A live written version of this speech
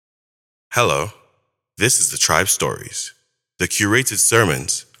Hello, this is the Tribe Stories, the curated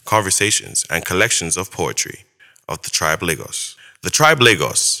sermons, conversations, and collections of poetry of the Tribe Lagos. The Tribe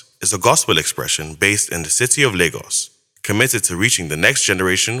Lagos is a gospel expression based in the city of Lagos, committed to reaching the next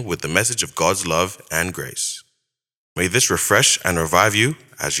generation with the message of God's love and grace. May this refresh and revive you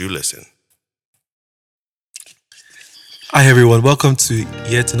as you listen. Hi everyone, welcome to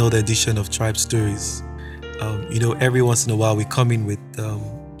yet another edition of Tribe Stories. Every once in a while we come in with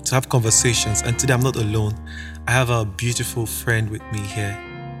to have conversations, and today I'm not alone. I have a beautiful friend with me here,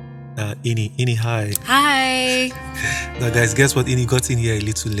 Ini. Ini, hi. Hi. Now, guys, guess what? Ini got in here a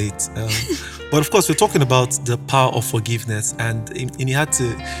little late, but of course we're talking about the power of forgiveness. And Ini had to,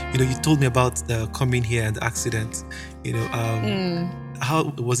 you told me about coming here and the accident.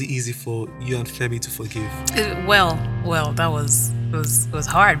 How was it easy for you and Femi to forgive? Well, that was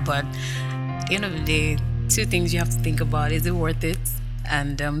hard, but at the end of the day, two things you have to think about: is it worth it?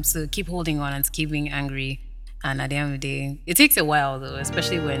 And so keep holding on and keep being angry. And at the end of the day, it takes a while though,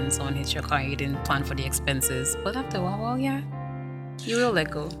 especially when someone hits your car and you didn't plan for the expenses. But after a while, well, yeah, you will let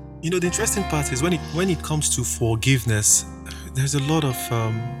go. The interesting part is when it comes to forgiveness, there's a lot of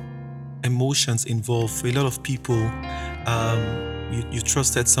emotions involved. For a lot of people, you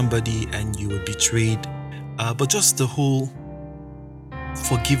trusted somebody and you were betrayed, but just the whole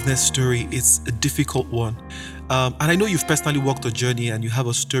forgiveness story is a difficult one. And I know you've personally walked a journey and you have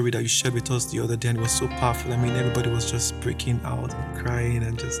a story that you shared with us the other day, and it was so powerful. I mean, everybody was just breaking out and crying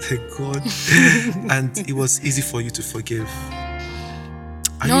and just like, God. And it was easy for you to forgive.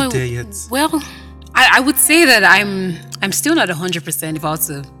 Are you there yet? Well, I would say that I'm still not 100%. If I was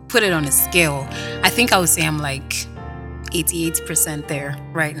to put it on a scale, I think I would say I'm like 88% there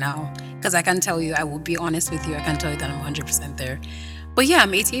right now. Because I can tell you, I will be honest with you, I can tell you that I'm 100% there. But yeah,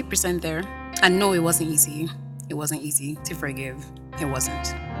 I'm 88% there. And no, it wasn't easy. It wasn't easy to forgive. It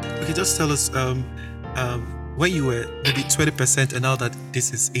wasn't. Okay, just tell us, when you were maybe 20% and now that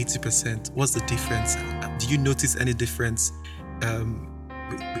this is 80%, what's the difference? Do you notice any difference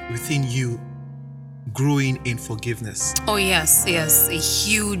within you growing in forgiveness? Oh, yes. A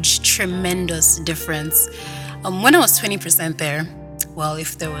huge, tremendous difference. When I was 20% there, well,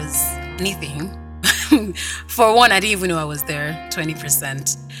 if there was anything, for one, I didn't even know I was there,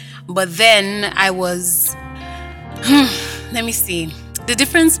 20%. But then I was, let me see. The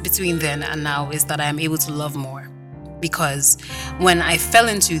difference between then and now is that I am able to love more. Because when I fell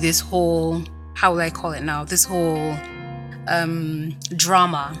into this whole, how will I call it now? This whole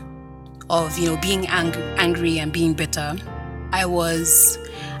drama of, being angry and being bitter,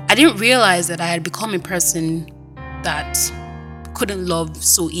 I didn't realize that I had become a person that couldn't love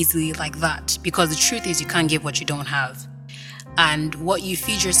so easily like that, because the truth is you can't give what you don't have. And what you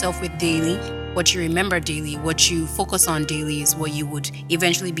feed yourself with daily, what you remember daily, what you focus on daily is what you would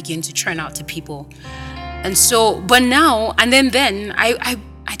eventually begin to turn out to people. And so, but now, and then I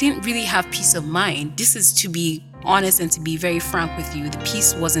didn't really have peace of mind. This is to be honest and to be very frank with you. The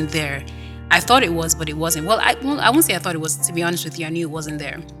peace wasn't there. I thought it was, but it wasn't. Well, I won't say I thought it was. To be honest with you, I knew it wasn't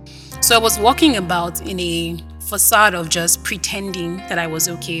there. So I was walking about in a facade of just pretending that I was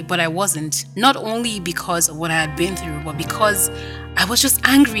okay, but I wasn't. Not only because of what I had been through, but because I was just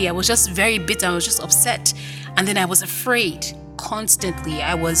angry. I was just very bitter. I was just upset. And then I was afraid constantly.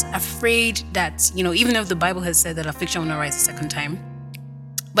 I was afraid that, even though the Bible has said that affliction will not rise a second time,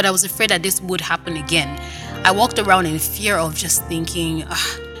 but I was afraid that this would happen again. I walked around in fear of just thinking,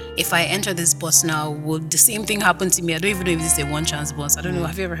 if I enter this bus now, would the same thing happen to me? I don't even know if this is a one chance bus. I don't know.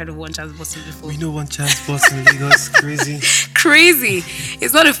 Have you ever heard of one chance buses before? We know one chance bus in Lagos. Crazy. Crazy.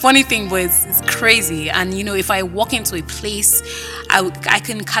 It's not a funny thing, but it's crazy. And if I walk into a place, I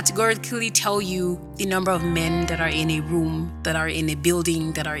can categorically tell you the number of men that are in a room, that are in a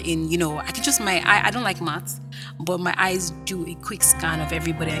building, that are in, I can just, I don't like maths, but my eyes do a quick scan of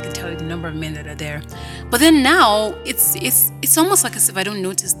everybody. I can tell you the number of men that are there. But then now it's almost like as if I don't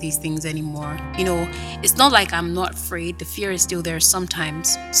notice these things anymore. It's not like I'm not afraid. The fear is still there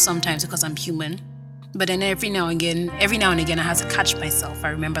sometimes because I'm human. But then every now and again, I have to catch myself. I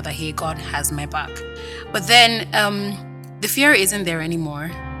remember that, hey, God has my back. But then the fear isn't there anymore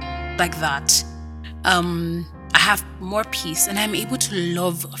like that. I have more peace and I'm able to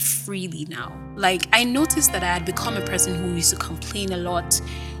love freely now. Like, I noticed that I had become a person who used to complain a lot,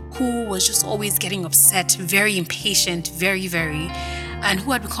 who was just always getting upset, very impatient, very, very, and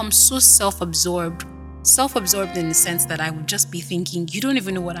who had become so self-absorbed in the sense that I would just be thinking, you don't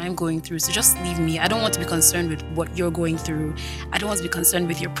even know what I'm going through, so just leave me. I don't want to be concerned with what you're going through. I don't want to be concerned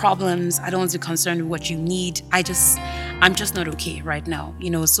with your problems. I don't want to be concerned with what you need. I'm just not okay right now,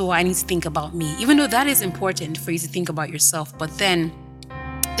 so I need to think about me, even though that is important for you to think about yourself. But then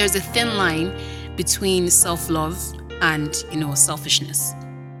there's a thin line between self-love and selfishness.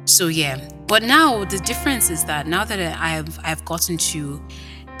 So yeah, but now the difference is that now that I've gotten to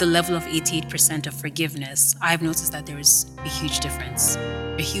the level of 88% of forgiveness, I've noticed that there is a huge difference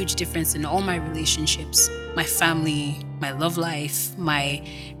in all my relationships, my family, my love life, my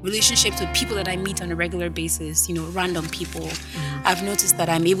relationships with people that I meet on a regular basis, random people. I've noticed that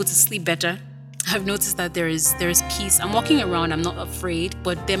I'm able to sleep better. I've noticed that there is peace. I'm walking around, I'm not afraid,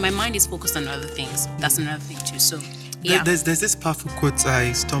 but then my mind is focused on other things. That's another thing too. So yeah. There's this powerful quote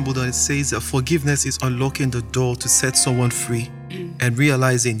I stumbled on. It says, forgiveness is unlocking the door to set someone free and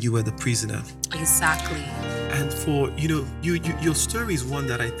realizing you were the prisoner. Exactly. And for, your story is one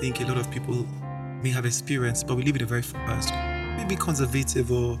that I think a lot of people may have experienced, but we live in a very maybe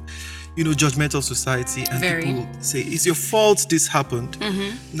conservative or, judgmental society. And people say, it's your fault this happened.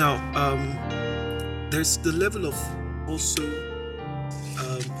 Now, there's the level of also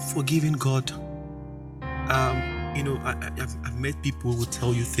forgiving God. I've met people who will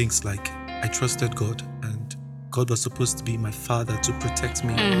tell you things like, I trusted God and God was supposed to be my father to protect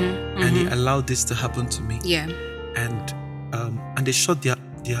me, and He allowed this to happen to me. Yeah. And they shut their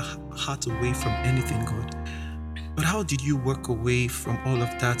heart away from anything God. But how did you work away from all of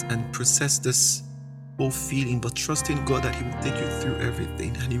that and process this whole feeling, but trusting God that He will take you through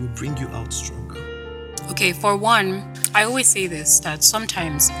everything and He will bring you out stronger? Okay, for one, I always say this, that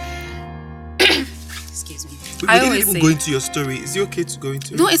sometimes excuse me. We didn't even go into your story. Is it okay to go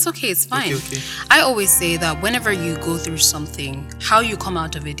into it? No, it's okay. It's fine. Okay. I always say that whenever you go through something, how you come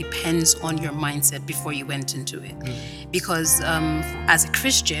out of it depends on your mindset before you went into it. Because as a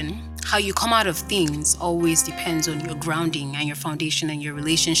Christian, how you come out of things always depends on your grounding and your foundation and your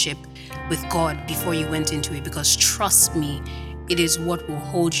relationship with God before you went into it. Because trust me, it is what will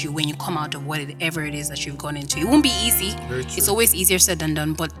hold you when you come out of whatever it is that you've gone into. It won't be easy. Very true. It's always easier said than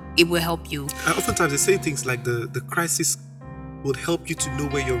done, but it will help you. Oftentimes they say things like the crisis would help you to know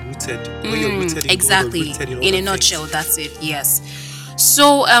where you're rooted. Where you're rooted in exactly. God, rooted in a nutshell, that's it. Yes.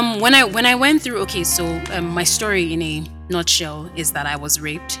 So when I went through, my story in a nutshell is that I was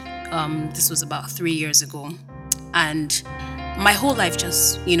raped. This was about 3 years ago, and my whole life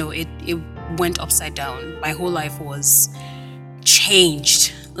just it went upside down. My whole life was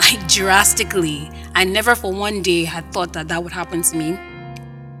changed, like drastically. I never for one day had thought that would happen to me.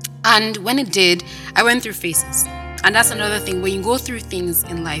 And when it did, I went through phases. And that's another thing. When you go through things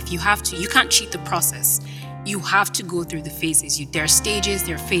in life, you can't cheat the process. You have to go through the phases. There are stages,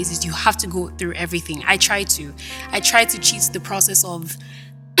 there are phases. You have to go through everything. I tried to cheat the process of,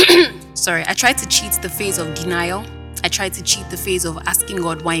 I tried to cheat the phase of denial. I tried to cheat the phase of asking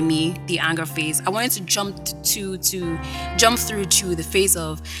God, why me? The anger phase. I wanted to jump through to the phase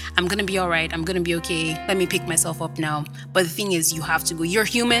of, I'm going to be all right. I'm going to be okay. Let me pick myself up now. But the thing is, you have to go. You're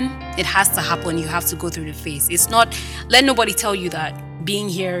human. It has to happen. You have to go through the phase. It's not, let nobody tell you that being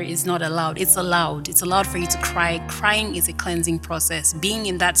here is not allowed. It's allowed. It's allowed for you to cry. Crying is a cleansing process. Being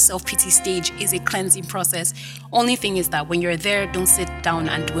in that self-pity stage is a cleansing process. Only thing is that when you're there, don't sit down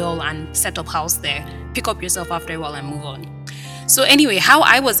and dwell and set up house there. Pick up yourself after a while and move on. So anyway, how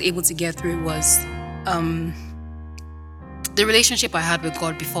I was able to get through it was the relationship I had with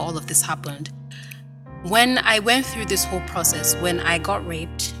God before all of this happened. When I went through this whole process, when I got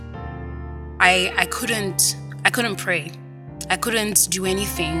raped, I couldn't pray. I couldn't do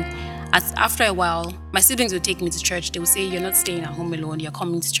anything. After a while, my siblings would take me to church. They would say, you're not staying at home alone. You're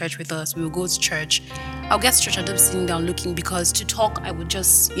coming to church with us. We will go to church. I'll get to church. I'll just sitting down looking, because to talk, I would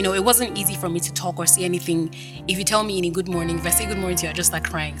just, it wasn't easy for me to talk or say anything. If you tell me any good morning, if I say good morning to you, I just start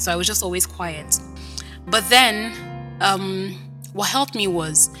crying. So I was just always quiet. But then, what helped me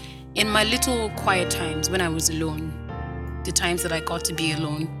was in my little quiet times when I was alone, the times that I got to be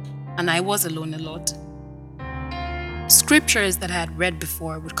alone, and I was alone a lot, scriptures that I had read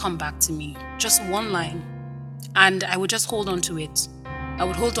before would come back to me, just one line, and I would just hold on to it. I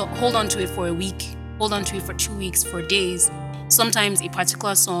would hold on to it for a week, hold on to it for 2 weeks, for days. Sometimes a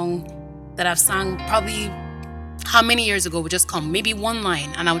particular song that I've sang probably how many years ago would just come, maybe one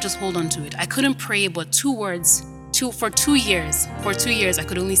line, and I would just hold on to it. I couldn't pray but 2 words. For 2 years, I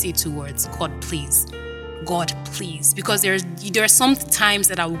could only say 2 words: God, please. God, please. Because there are some times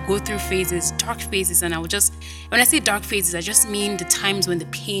that I would go through phases, dark phases, and I would just, when I say dark phases, I just mean the times when the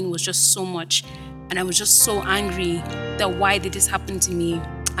pain was just so much, and I was just so angry that why did this happen to me?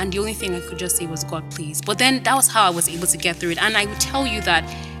 And the only thing I could just say was, God, please. But then that was how I was able to get through it. And I would tell you that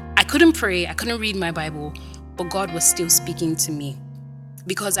I couldn't pray, I couldn't read my Bible, but God was still speaking to me.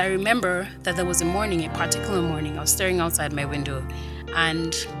 Because I remember that there was a particular morning, I was staring outside my window,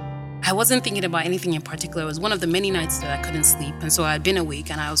 and I wasn't thinking about anything in particular. It was one of the many nights that I couldn't sleep. And so I had been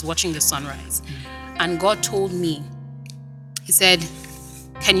awake and I was watching the sunrise. And God told me, He said,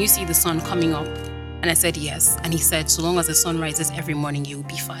 "Can you see the sun coming up?" And I said, "Yes." And He said, "So long as the sun rises every morning, you'll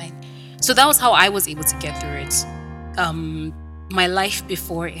be fine." So that was how I was able to get through it. My life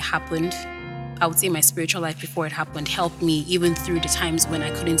before it happened, I would say my spiritual life before it happened, helped me even through the times when I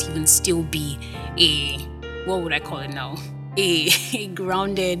couldn't even still be what would I call it now? A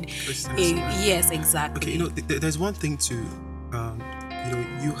grounded, yes, exactly. Okay, there's one thing to,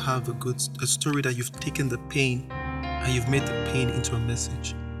 you have a story that you've taken the pain and you've made the pain into a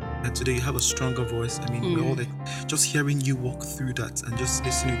message. And today you have a stronger voice. I mean, we're all just hearing you walk through that and just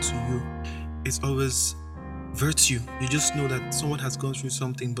listening to you, it's always virtue. You just know that someone has gone through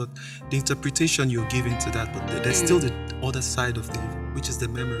something, but the interpretation you're giving to that, but there's still the other side of which is the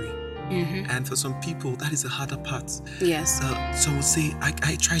memory. And for some people, that is the harder part. Yes. Some will say,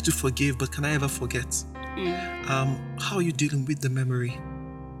 I try to forgive, but can I ever forget? How are you dealing with the memory?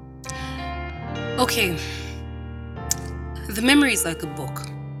 Okay. The memory is like a book.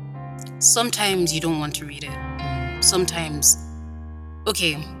 Sometimes you don't want to read it. Sometimes,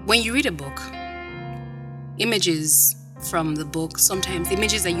 when you read a book, images from the book, sometimes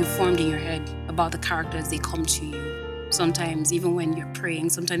images that you formed in your head about the characters, they come to you. Sometimes, even when you're praying,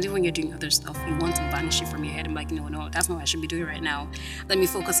 sometimes even when you're doing other stuff, you want to banish it from your head and be like, no, that's not what I should be doing right now. Let me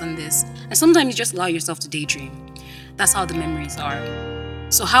focus on this. And sometimes you just allow yourself to daydream. That's how the memories are.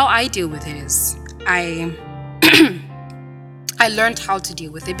 So how I deal with it is, I learned how to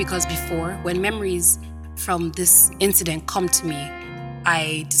deal with it, because before, when memories from this incident come to me,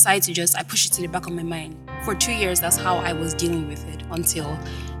 I decide to I push it to the back of my mind. For 2 years, that's how I was dealing with it, until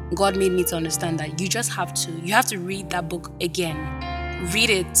God made me to understand that you have to read that book again. Read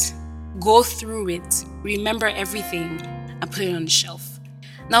it, go through it, remember everything, and put it on the shelf.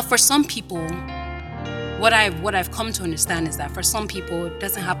 Now, for some people, what I've come to understand is that for some people, it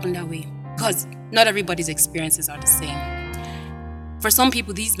doesn't happen that way, because not everybody's experiences are the same. For some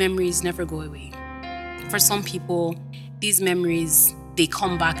people, these memories never go away. For some people, these memories, they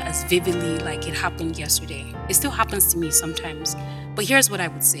come back as vividly like it happened yesterday. It still happens to me sometimes. But here's what I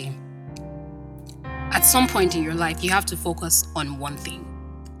would say. At some point in your life, you have to focus on one thing.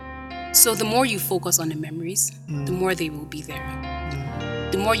 So the more you focus on the memories, the more they will be there.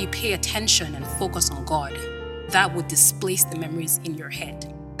 The more you pay attention and focus on God, that would displace the memories in your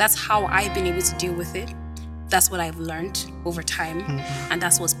head. That's how I've been able to deal with it. That's what I've learned over time, and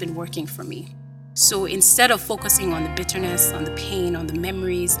that's what's been working for me. So instead of focusing on the bitterness, on the pain, on the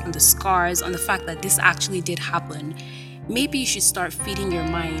memories, on the scars, on the fact that this actually did happen, maybe you should start feeding your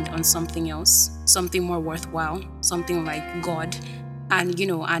mind on something else, something more worthwhile, something like God, and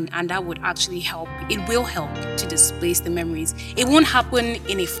and that would actually help. It will help to displace the memories. It won't happen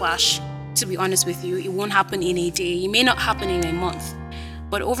in a flash, to be honest with you. It won't happen in a day. It may not happen in a month.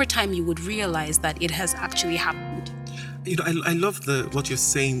 But over time, you would realize that it has actually happened. I love what you're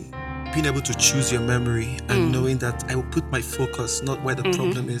saying, being able to choose your memory and knowing that I will put my focus not where the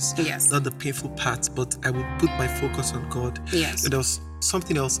problem is, not the painful part, but I will put my focus on God. Yes. There was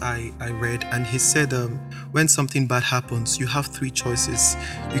something else I read, and he said, when something bad happens, you have 3 choices.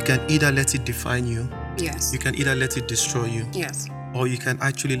 You can either let it define you. Yes. You can either let it destroy you. Yes. Or you can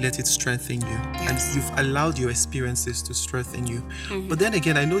actually let it strengthen you. Yes. And you've allowed your experiences to strengthen you. But then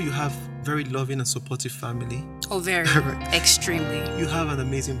again, I know you have very loving and supportive family. Oh, very. Extremely. You have an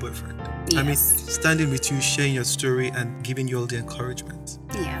amazing boyfriend. Yes. I mean, standing with you, sharing your story and giving you all the encouragement.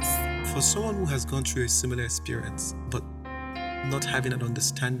 Yes. For someone who has gone through a similar experience, but not having an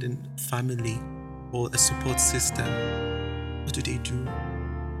understanding family or a support system, what do they do?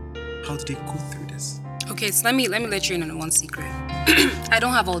 How do they go through this? Okay, so let me let you in on one secret. I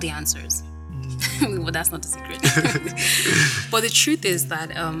don't have all the answers. Well, that's not a secret. But the truth is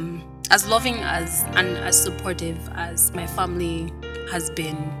that as loving and as supportive as my family has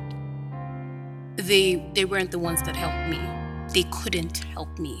been, they weren't the ones that helped me. They couldn't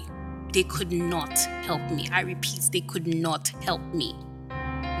help me. They could not help me. I repeat, they could not help me.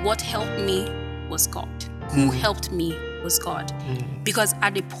 What helped me was God. Who helped me was God. Because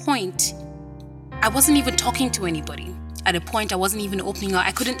at a point, I wasn't even talking to anybody. At a point, I wasn't even opening up.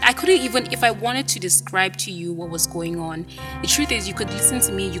 I couldn't even, if I wanted to describe to you what was going on. The truth is, you could listen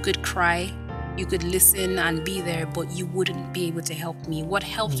to me, you could cry, you could listen and be there, but you wouldn't be able to help me. What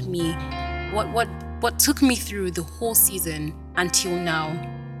helped me, what took me through the whole season until now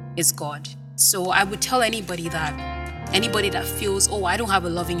is God. So I would tell anybody that feels, oh, I don't have a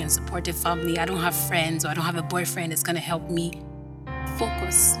loving and supportive family, I don't have friends, or I don't have a boyfriend that's gonna help me.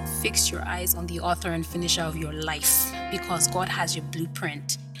 Fix your eyes on the author and finisher of your life, because God has your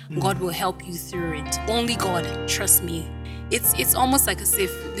blueprint. God will help you through it. Only God, trust me. It's almost like as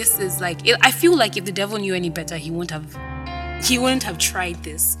if this is like, I feel like if the devil knew any better, he wouldn't have tried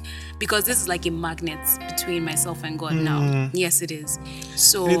this, because this is like a magnet between myself and God now. Yes, it is.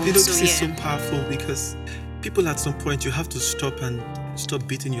 So, This is so powerful, because people at some point, you have to stop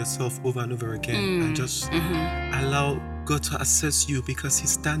beating yourself over and over again and just allow God to assess you, because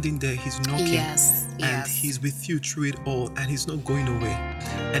He's standing there, He's knocking, and He's with you through it all, and He's not going away.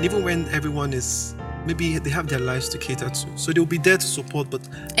 And even when everyone is, maybe they have their lives to cater to, so they'll be there to support, but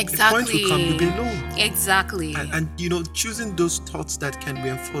the point will come, you'll be alone. Exactly. And choosing those thoughts that can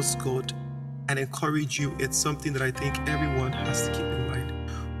reinforce God and encourage you, it's something that I think everyone has to keep in mind.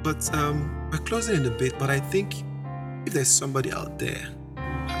 But we're closing in a bit, but I think if there's somebody out there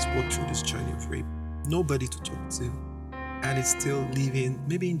who has walked through this journey of rape, nobody to talk to, and is still living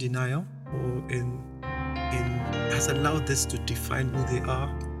maybe in denial, or has allowed this to define who they are,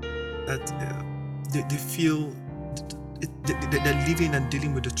 that they feel they're living and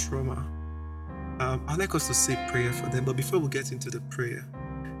dealing with the trauma. I'd like us to say prayer for them, but before we get into the prayer,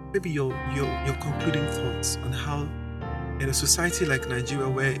 maybe your concluding thoughts on how, in a society like Nigeria,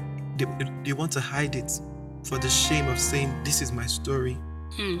 where they want to hide it for the shame of saying, this is my story,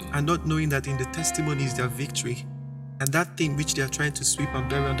 and not knowing that in the testimony is their victory, and that thing which they are trying to sweep and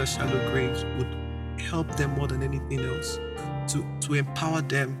bury under shallow graves would help them more than anything else, to empower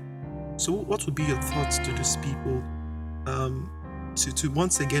them. So what would be your thoughts to these people, to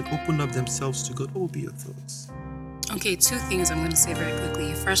once again open up themselves to God? What would be your thoughts? Okay, 2 things I'm going to say very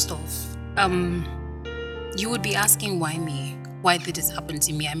quickly. First off, you would be asking, why me? Why did this happen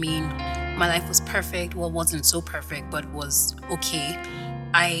to me? I mean, my life was perfect. Well, wasn't so perfect, but was okay.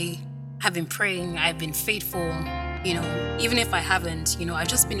 I have been praying. I've been faithful. Even if I haven't, I've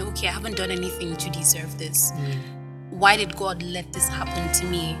just been okay. I haven't done anything to deserve this. Why did God let this happen to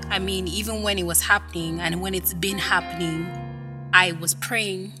me? I mean, even when it was happening and when it's been happening, I was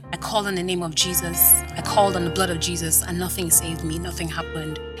praying. I called on the name of Jesus. I called on the blood of Jesus, and nothing saved me. Nothing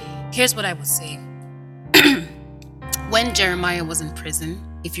happened. Here's what I would say. When Jeremiah was in prison,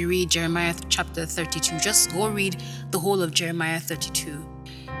 if you read Jeremiah chapter 32, just go read the whole of Jeremiah 32.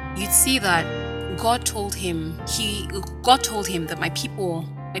 You'd see that God told him that my people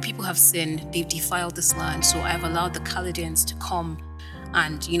have sinned. They've defiled this land. So I've allowed the Chaldeans to come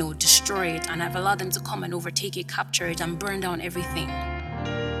and, destroy it. And I've allowed them to come and overtake it, capture it, and burn down everything.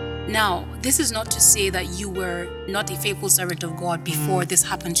 Now, this is not to say that you were not a faithful servant of God before this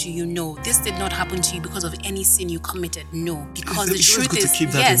happened to you. No, this did not happen to you because of any sin you committed. No, because the truth is,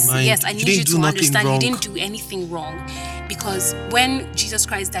 yes, I need you to understand you didn't do anything wrong. Because when Jesus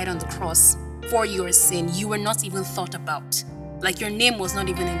Christ died on the cross for your sin, you were not even thought about. Like, your name was not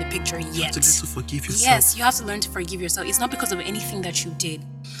even in the picture yet. You have to learn to forgive yourself. Yes, you have to learn to forgive yourself. It's not because of anything that you did.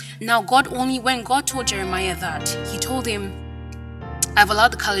 Now, when God told Jeremiah that, He told him, I've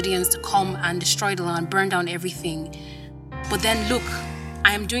allowed the Chaldeans to come and destroy the land, burn down everything. But then look,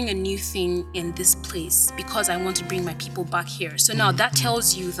 I am doing a new thing in this place because I want to bring my people back here. So now that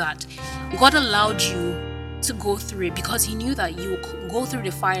tells you that God allowed you to go through it because He knew that you would go through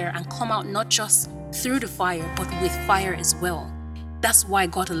the fire and come out not just through the fire, but with fire as well. That's why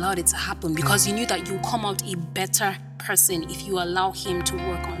God allowed it to happen, because He knew that you will come out a better person if you allow Him to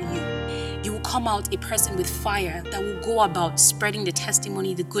work on you. You will come out a person with fire that will go about spreading the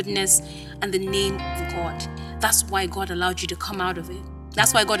testimony, the goodness, and the name of God. That's why God allowed you to come out of it.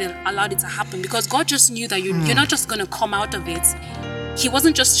 That's why God allowed it to happen, because God just knew that you're not just going to come out of it. He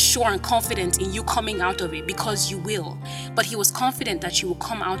wasn't just sure and confident in you coming out of it, because you will, but He was confident that you will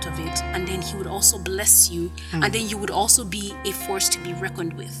come out of it, and then He would also bless you, and then you would also be a force to be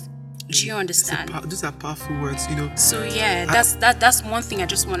reckoned with. Do you understand? These are powerful words, So yeah, that's one thing I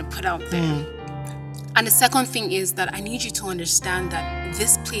just want to put out there. And the second thing is that I need you to understand that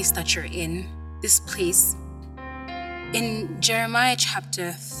this place that you're in, this place, in Jeremiah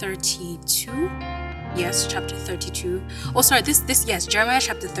chapter 32, yes, chapter 32. Oh, sorry, Jeremiah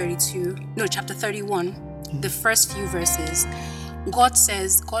chapter 32, no, chapter 31, the first few verses.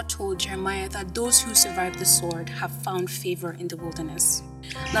 God told Jeremiah that those who survive the sword have found favor in the wilderness.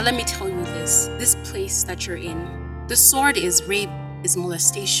 Now, let me tell you this place that you're in, the sword is rape, is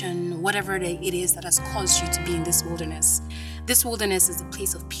molestation, whatever it is that has caused you to be in this wilderness. This wilderness is the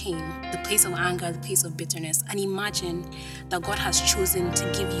place of pain, the place of anger, the place of bitterness. And imagine that God has chosen to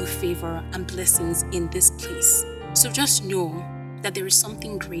give you favor and blessings in this place. So just know that there is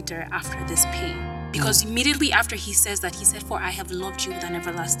something greater after this pain. Because immediately after He says that, He said, for I have loved you with an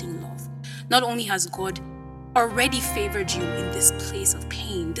everlasting love. Not only has God already favored you in this place of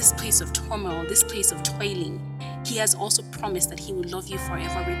pain, this place of turmoil, this place of toiling, He has also promised that He will love you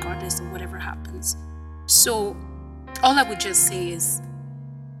forever, regardless of whatever happens. So, all I would just say is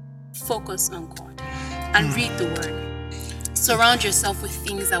focus on God and read the Word. Surround yourself with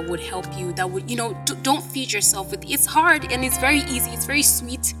things that would help you, that would, don't feed yourself with. It's hard and it's very easy. It's very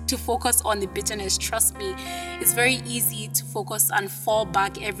sweet to focus on the bitterness. Trust me. It's very easy to focus and fall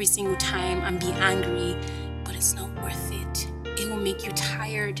back every single time and be angry, but it's not worth it. It will make you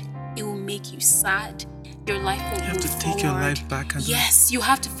tired. It will make you sad. Your life will move forward. You have to take your life back. Yes, you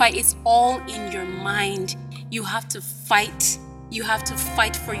have to fight. It's all in your mind. You have to fight. You have to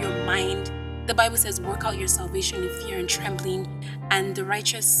fight for your mind. The Bible says, work out your salvation in fear and trembling. And the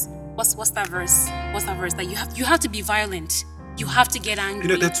righteous, what's that verse? What's that verse? That you have to be violent. You have to get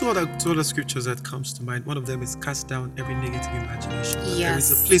angry. There are two other scriptures that comes to mind. One of them is cast down every negative imagination. Yes. There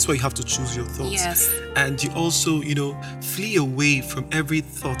is a place where you have to choose your thoughts. Yes. And you also, flee away from every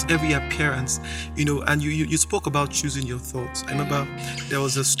thought, every appearance, and you spoke about choosing your thoughts. I remember there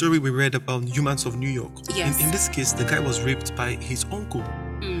was a story we read about Humans of New York. Yes. In this case, the guy was raped by his uncle.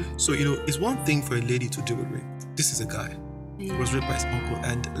 So, it's one thing for a lady to deal with rape. This is a guy who was raped by his uncle.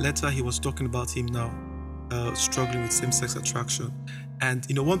 And later he was talking about him now struggling with same-sex attraction. And,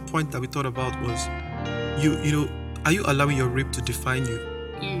 one point that we thought about was, are you allowing your rape to define you?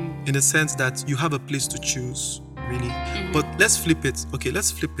 In the sense that you have a place to choose, really. But let's flip it. Okay,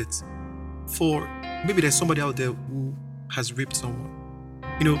 let's flip it. For maybe there's somebody out there who has raped someone.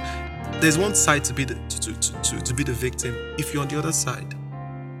 There's one side to be the victim. If you're on the other side,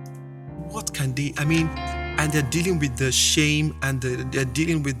 what can they? And they're dealing with the shame and they're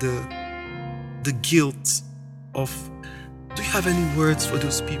dealing with the guilt of. Do you have any words for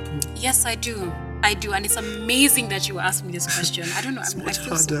those people? Yes, I do, and it's amazing that you asked me this question. I don't know. It's I much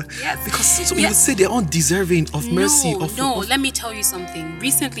feel harder. Yes. Because you would say they're undeserving of mercy. No, let me tell you something.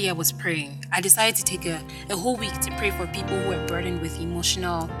 Recently, I was praying. I decided to take a whole week to pray for people who are burdened with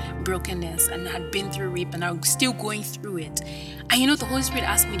emotional brokenness and had been through rape and are still going through it. And the Holy Spirit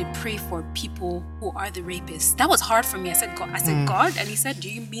asked me to pray for people who are the rapists. That was hard for me. I said, God, and He said, do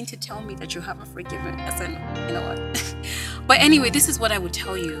you mean to tell me that you haven't forgiven? I said, you know what? But anyway, this is what I would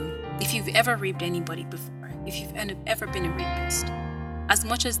tell you. If you've ever raped anybody before, if you've ever been a rapist, as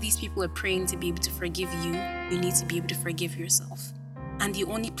much as these people are praying to be able to forgive you, you need to be able to forgive yourself. And the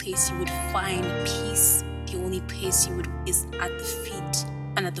only place you would find peace, the only place is at the feet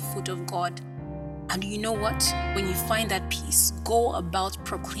and at the foot of God. And you know what? When you find that peace, go about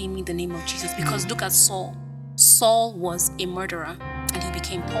proclaiming the name of Jesus. Because look at Saul. Saul was a murderer and he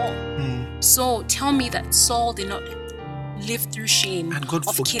became Paul. So tell me that Saul did not live through shame and God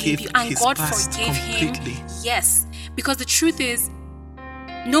of forgave killing people. And God past forgave completely. him. Yes. Because the truth is,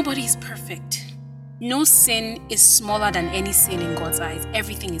 nobody is perfect. No sin is smaller than any sin in God's eyes.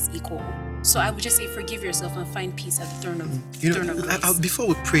 Everything is equal. So I would just say forgive yourself and find peace at the throne of grace. Before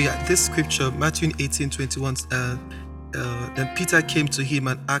we pray, this scripture, Matthew 18:21, then Peter came to him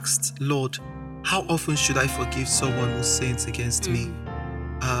and asked, Lord, how often should I forgive someone who sins against me?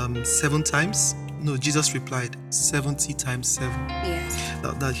 7 times? No, Jesus replied, 70 times 7. Yes.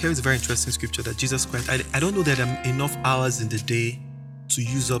 Now here is a very interesting scripture that Jesus Christ, I don't know that there are enough hours in the day to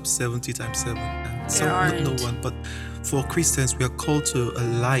use up 70 times 7. And no one, but for Christians, we are called to a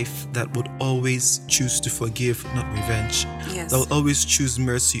life that would always choose to forgive, not revenge. Yes. That will always choose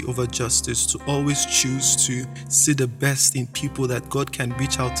mercy over justice, to always choose to see the best in people, that God can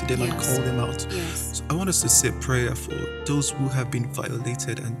reach out to them and call them out. Yes. So I want us to say a prayer for those who have been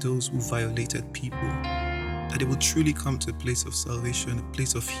violated and those who violated people, that they will truly come to a place of salvation, a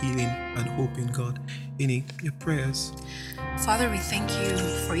place of healing and hope in God. Any your prayers? Father, we thank you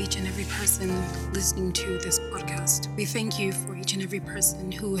for each and every person listening to this podcast. We thank you for each and every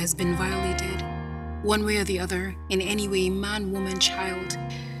person who has been violated, one way or the other, in any way, man, woman, child.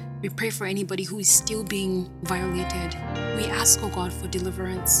 We pray for anybody who is still being violated. We ask, oh God, for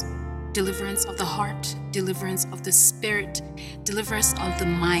deliverance. Deliverance of the heart, deliverance of the spirit, deliverance of the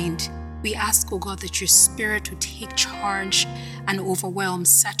mind. We ask, oh God, that your spirit would take charge and overwhelm,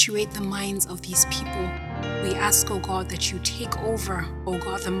 saturate the minds of these people. We ask, oh God, that you take over, oh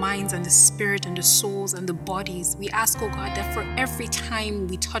God, the minds and the spirit and the souls and the bodies. We ask, oh God, that for every time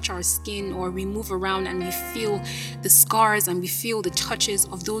we touch our skin or we move around and we feel the scars and we feel the touches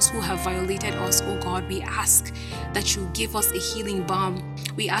of those who have violated us, oh God, we ask that you give us a healing balm.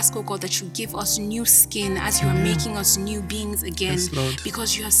 We ask, oh God, that you give us new skin as you are making us new beings again. Yes, Lord.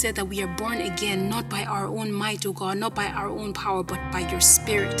 Because you have said that we are born again, not by our own might, oh God, not by our own power, but by your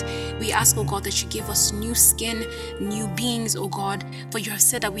spirit. We ask, oh God, that you give us new skin, new beings, oh God. For you have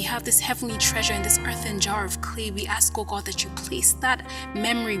said that we have this heavenly treasure in this earthen jar of clay. We ask, oh God, that you place that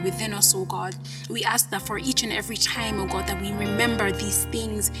memory within us, oh God. We ask that for each and every time, oh God, that we remember these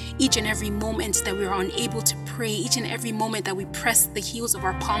things, each and every moment that we are unable to pray, each and every moment that we press the heels of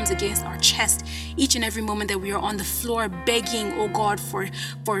our palms against our chest, each and every moment that we are on the floor begging, oh God, for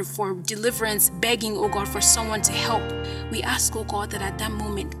deliverance, begging, oh God, for someone to help. We ask, oh God, that at that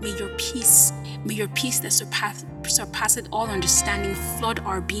moment, may your peace that surpasseth all understanding flood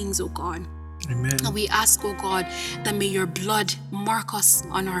our beings, oh God. Amen. And we ask, oh God, that may your blood mark us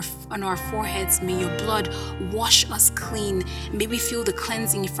on our foreheads. May your blood wash us clean. May we feel the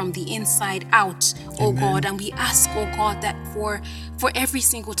cleansing from the inside out, oh God. And we ask, oh God, that for every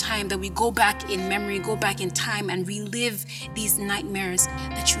single time that we go back in memory, go back in time and relive these nightmares,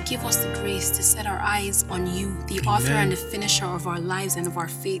 that you give us the grace to set our eyes on you, the author and the finisher of our lives and of our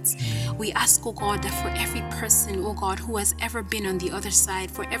fates. We ask, oh God, that for every person, oh God, who has ever been on the other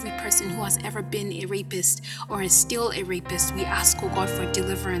side, for every person who has ever been a rapist or is still a rapist, we ask, oh God, for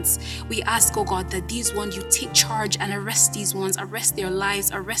deliverance. We ask, oh God, that these ones, you take charge and arrest these ones, arrest their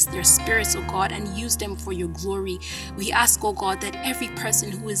lives, arrest their spirits, oh God, and use them for your glory. We ask, oh God, that every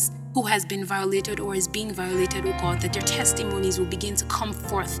person who has been violated or is being violated, oh God, that their testimonies will begin to come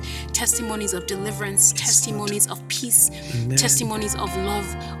forth. Testimonies of deliverance, testimonies of peace, testimonies of love.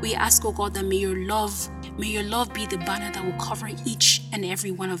 We ask, oh God, that may your love be the banner that will cover each and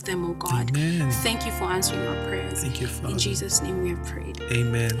every one of them, oh God. Amen. Thank you for answering our prayers. Thank you, Father. In Jesus' name we have prayed.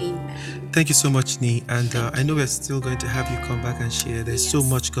 Amen. Amen. Thank you so much, Nee. And I know we're still going to have you come back and share. There's so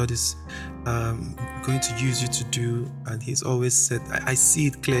much God is going to use you to do. And He's always said, I see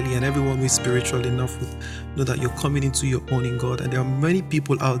it clearly. And everyone who is spiritual enough would know that you're coming into your own in God. And there are many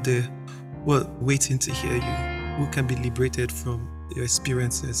people out there who are waiting to hear you, who can be liberated from your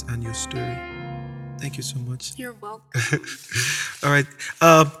experiences and your story. Thank you so much. You're welcome. All right.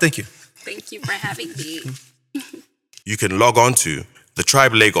 Thank you. Thank you for having me. You can log on to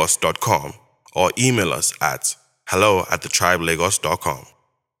thetribelagos.com or email us at hello@thetribelagos.com.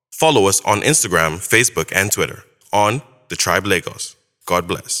 Follow us on Instagram, Facebook, and Twitter on The Tribe Lagos. God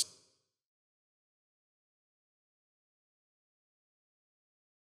bless.